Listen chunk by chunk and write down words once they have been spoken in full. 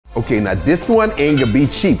Okay, now this one ain't gonna be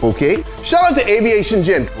cheap, okay? Shout out to Aviation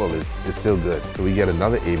Gin. Well, it's still good, so we get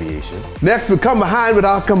another Aviation. Next, we come behind with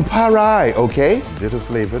our Campari, okay? Bitter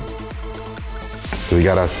flavored. So we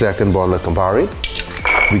got our second bottle of Campari.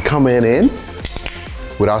 We come in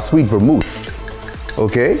with our sweet vermouth,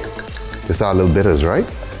 okay? It's our little bitters, right?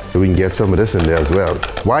 So we can get some of this in there as well.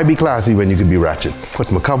 Why be classy when you can be ratchet?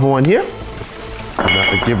 Put my cover on here. And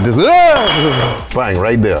I give this, bang,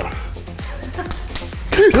 right there.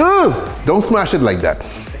 Don't smash it like that.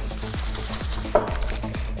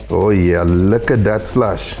 Oh yeah, look at that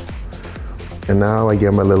slush. And now I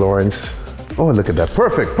get my little orange. Oh, look at that,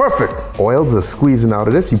 perfect, perfect. Oils are squeezing out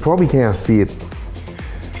of this. You probably can't see it.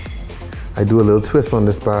 I do a little twist on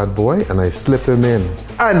this bad boy and I slip him in.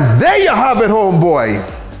 And there you have it, homeboy.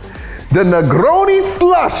 The Negroni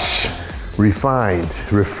slush. Refined,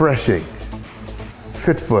 refreshing,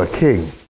 fit for a king.